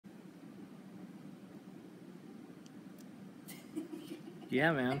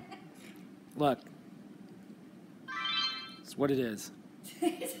Yeah, man. Look. It's what it is.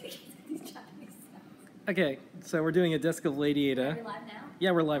 Okay, so we're doing a Disc of Lady Ada. Are we live now?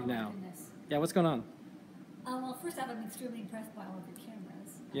 Yeah, we're live Oh, my now. goodness. Yeah, what's going on? Well, first off, I'm extremely impressed by all of your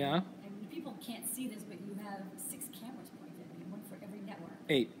cameras. Yeah? And people can't see this, but you have 6 cameras pointed at me, one for every network.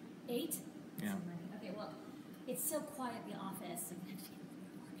 8. 8? Yeah. Okay, well, it's so quiet in the office. And I have to get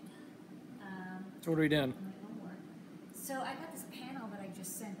my work done. So what are we doing? My homework. So I got this panel that I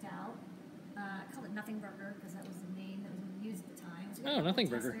just sent out. I called it Nothing Burger because that was the name that was used at the time. So Oh, Nothing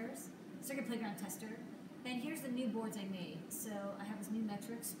Burger. Circuit Playground Tester. And here's the new boards I made. So I have this new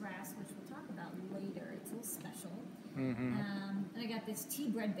Metro Express, which we'll talk about later. It's a little special. And I got this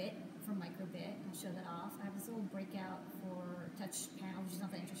T-bread bit from Microbit. I'll show that off. I have this little breakout for touch panel, which is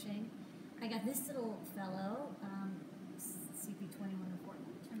not that interesting. I got this little fellow, CP2104. Let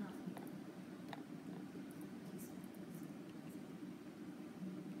me turn off the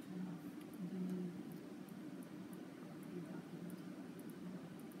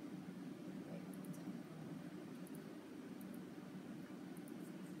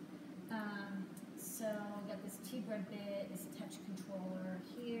So I got this T-bread bit, this touch controller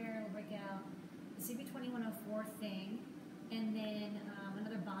here, we'll break out the CP2104 thing, and then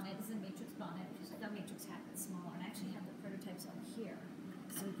another bonnet. This is a Matrix bonnet, which is like a Matrix hat that's smaller, and I actually have the prototypes on here.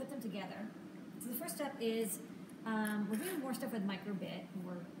 So we put them together. So the first step is we're doing more stuff with Microbit.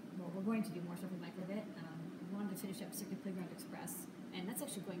 We're going to do more stuff with Microbit. We wanted to finish up Circuit Playground Express, and that's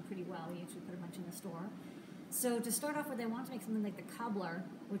actually going pretty well. We actually put a bunch in the store. So to start off with, I want to make something like the Cobbler,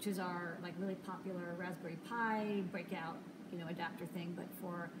 which is our like really popular Raspberry Pi breakout, adapter thing, but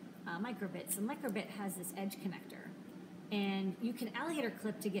for Microbit. So Microbit has this edge connector, and you can alligator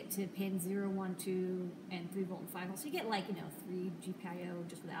clip to get to pins 0, 1, 2, and 3 volt and 5 volt. So you get like 3 GPIO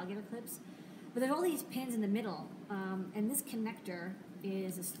just with alligator clips. But there's all these pins in the middle, and this connector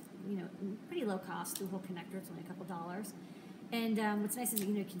is pretty low cost through-hole connector. It's only a couple dollars. And what's nice is that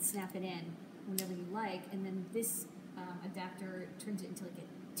you can snap it in whenever you like, and then this adapter turns it into like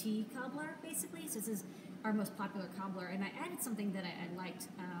a T cobbler, basically. So this is our most popular cobbler, and I added something that I liked.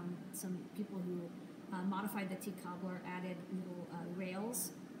 Some people who modified the T cobbler added little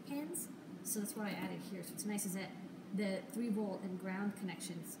rails pins, so that's what I added here. So what's nice is that the 3 volt and ground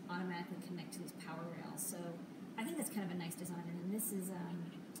connections automatically connect to these power rails. So I think that's kind of a nice design. And then this is,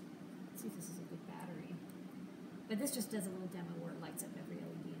 let's see if this is a good battery. But this just does a little demo where it lights up every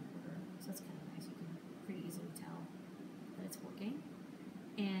LED in order. So that's kind of nice. You can pretty easily tell that it's working.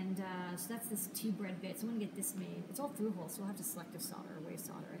 And so that's this T-bread bit. So I'm going to get this made. It's all through hole, so we'll have to selective solder or wave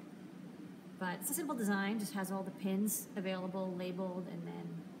solder it. But it's a simple design. Just has all the pins available, labeled, and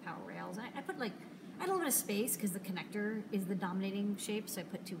then power rails. I put like, I had a little bit of space because the connector is the dominating shape, so I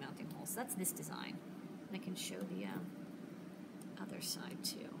put 2 mounting holes. So that's this design. And I can show the other side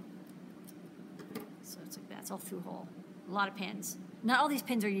too. So it's like that. It's all through hole. A lot of pins. Not all these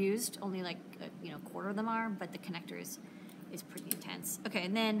pins are used. Only like a quarter of them are, but the connector is pretty intense. Okay,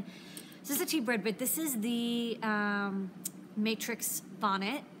 and then this is the T-bread bit. This is the Matrix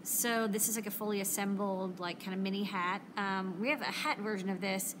bonnet. So this is like a fully assembled, like kind of mini hat. We have a hat version of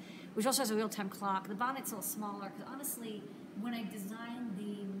this, which also has a real-time clock. The bonnet's a little smaller because honestly, when I designed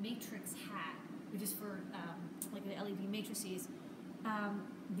the Matrix hat, which is for like the LED matrices,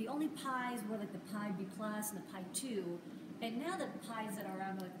 the only Pis were like the Pi B Plus and the Pi 2, and now the Pis that are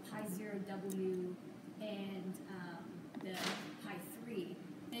around are like the Pi 0W and the Pi 3.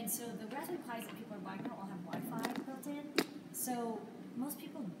 And so the Raspberry Pis that people are buying now all have Wi-Fi built in. So most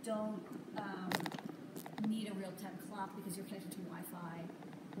people don't need a real-time clock because you're connected to Wi-Fi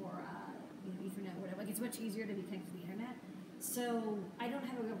or Ethernet, whatever. Like it's much easier to be connected to the internet. So I don't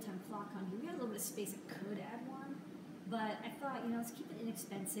have a real-time clock on here. We have a little bit of space. I could add one, but I thought let's keep it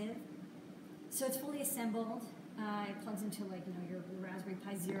inexpensive. So it's fully assembled. It plugs into like your Raspberry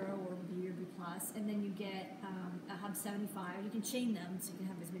Pi 0 or B or B Plus, and then you get a Hub 75. You can chain them so you can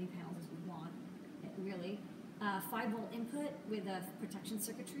have as many panels as you want. Really, 5 volt input with a protection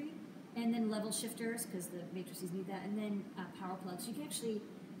circuitry, and then level shifters because the matrices need that, and then power plugs. So you can actually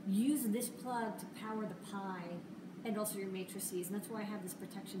use this plug to power the Pi and also your matrices, and that's why I have this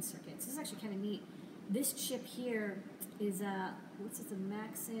protection circuit. So this is actually kind of neat. This chip here is what's this, a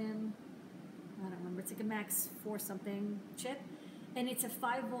Maxim? I don't remember. It's like a Max 4 something chip, and it's a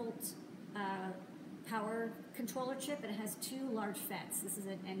 5 volt power controller chip, and it has 2 large FETs. This is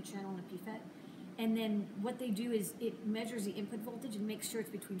an N channel and a P FET. And then what they do is it measures the input voltage and makes sure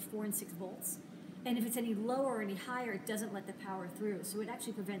it's between 4 and 6 volts. And if it's any lower or any higher, it doesn't let the power through. So it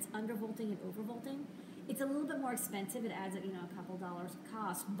actually prevents undervolting and overvolting. It's a little bit more expensive. It adds up, a couple dollars of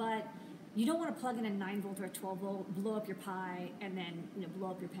cost, but you don't want to plug in a 9 volt or a 12 volt, blow up your Pi, and then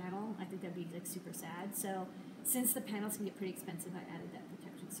blow up your panel. I think that'd be like super sad. So since the panels can get pretty expensive, I added that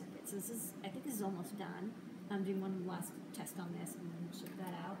protection circuit. So I think this is almost done. I'm doing one last test on this and then ship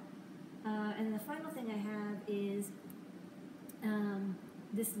that out. And then the final thing I have is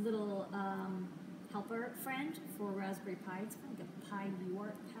this little helper friend for Raspberry Pi. It's kind of like a Pi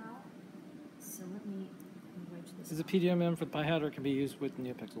UART pal. So let me wedge this. Is it off. PWM for the Pi Hat, or it can be used with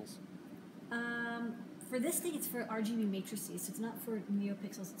NeoPixels? For this thing, it's for RGB matrices. So it's not for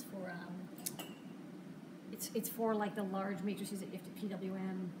NeoPixels. It's for it's for like the large matrices that you have to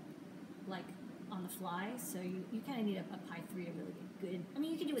PWM like on the fly. So you kind of need a Pi 3 to really get good. I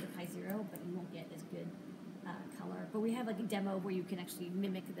mean, you can do it with a Pi 0, but you won't get as good color. But we have like a demo where you can actually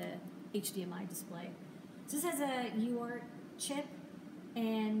mimic the HDMI display. So this has a UART chip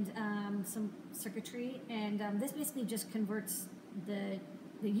and some circuitry, and this basically just converts the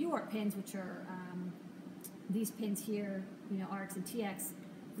UART pins, which are these pins here, RX and TX,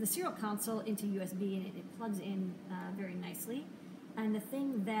 the serial console into USB, and it plugs in very nicely. And the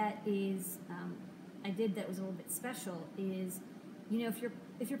thing that is I did that was a little bit special is, if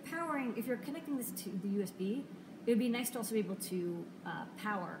you're connecting this to the USB, it would be nice to also be able to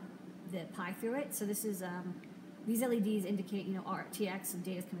power the Pi through it. So this is these LEDs indicate TX and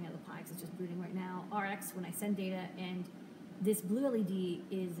data is coming out of the Pi because it's just booting right now. RX when I send data, and this blue LED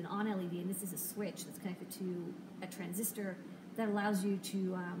is an on LED, and this is a switch that's connected to a transistor that allows you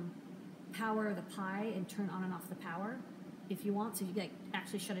to power the Pi and turn on and off the power if you want. So you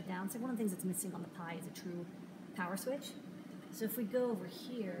actually shut it down. So one of the things that's missing on the Pi is a true power switch. So if we go over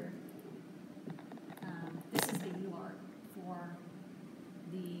here, this is the UART for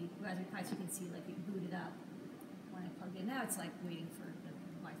the Raspberry Pi. So you can see like it booted up when I plugged in. Now it's like waiting for the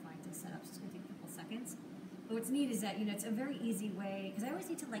Wi-Fi to set up, so it's going to take a couple seconds. But what's neat is that it's a very easy way, because I always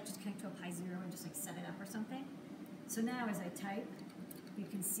need to just connect to a Pi 0 and just set it up or something. So now as I type, you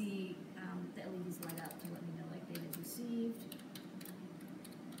can see the LEDs light up to let me know data is received.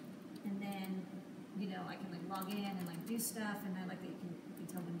 And then I can log in and do stuff, and I like that you can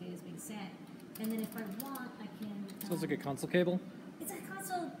tell when data is being sent. And then if I want, I can. So it's like a console cable? It's a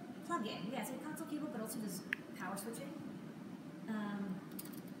console plug-in. Yeah, it's a console cable, but also does power switching.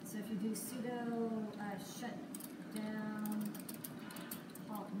 So if you do sudo shut down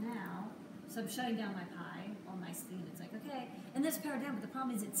halt now, so I'm shutting down my Pi all nicely, and it's like, okay, and this powered down, but the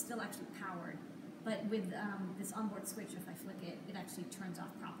problem is it's still actually powered. But with this onboard switch, if I flick it, it actually turns off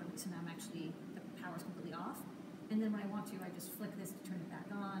properly, so now the power's completely off. And then when I want to, I just flick this to turn it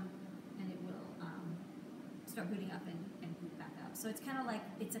back on, and it will start booting up and boot back up. So it's kind of like,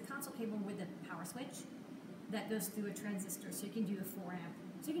 it's a console cable with a power switch that goes through a transistor, so you can do a 4 amp.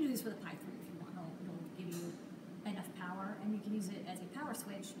 So you can do this with a Pi 3 if you want. It'll give you enough power, and you can use it as a power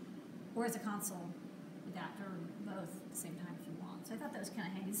switch or as a console adapter, or both at the same time if you want. So I thought that was kind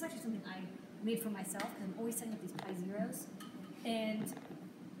of handy. This is actually something I made for myself because I'm always setting up these Pi 0s, and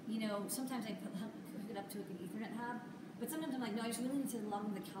sometimes I hook it up to an Ethernet hub, but sometimes I'm like, no, I just really need to log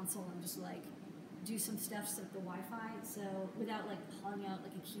into the console and just do some stuff so the Wi-Fi. So without hauling out a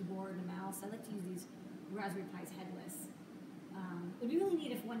keyboard and a mouse, I like to use these Raspberry Pis headless. It would be really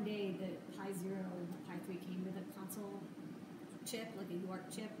neat if one day the Pi 0 and the Pi 3 came with a console chip, like a UART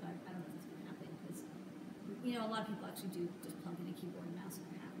chip, but I don't know if that's going to happen because a lot of people actually do just plug in a keyboard and mouse and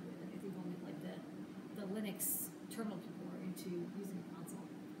they're happy with it. I think only the Linux terminal people are into using a console.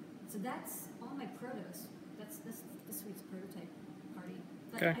 So that's all my protos. That's this week's prototype party.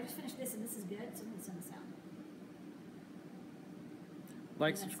 But Okay. I just finished this, and this is good, so I'm going to send this out.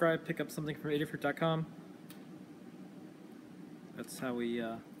 Like, subscribe, pick up something from Adafruit.com. That's how we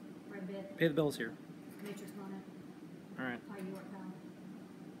Breadbit, pay the bills here. Matrix Bonnet, All right. Pi UART pal.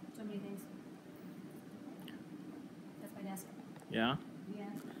 So many things. That's my desk. Yeah? Yeah.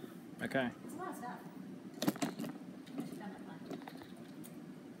 Okay. It's a lot of stuff. I should found my fun.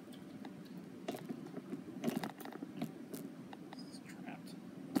 It's trapped.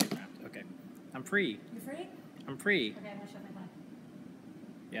 Okay. I'm free. You free? I'm free. Okay, I'm going to shut my phone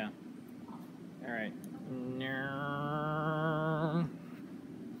Yeah. off. All right.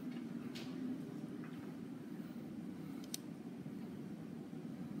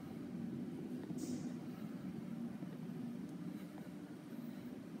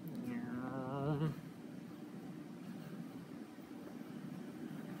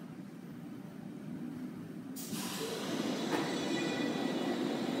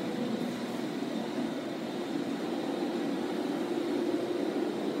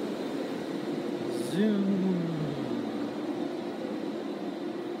 Zoom.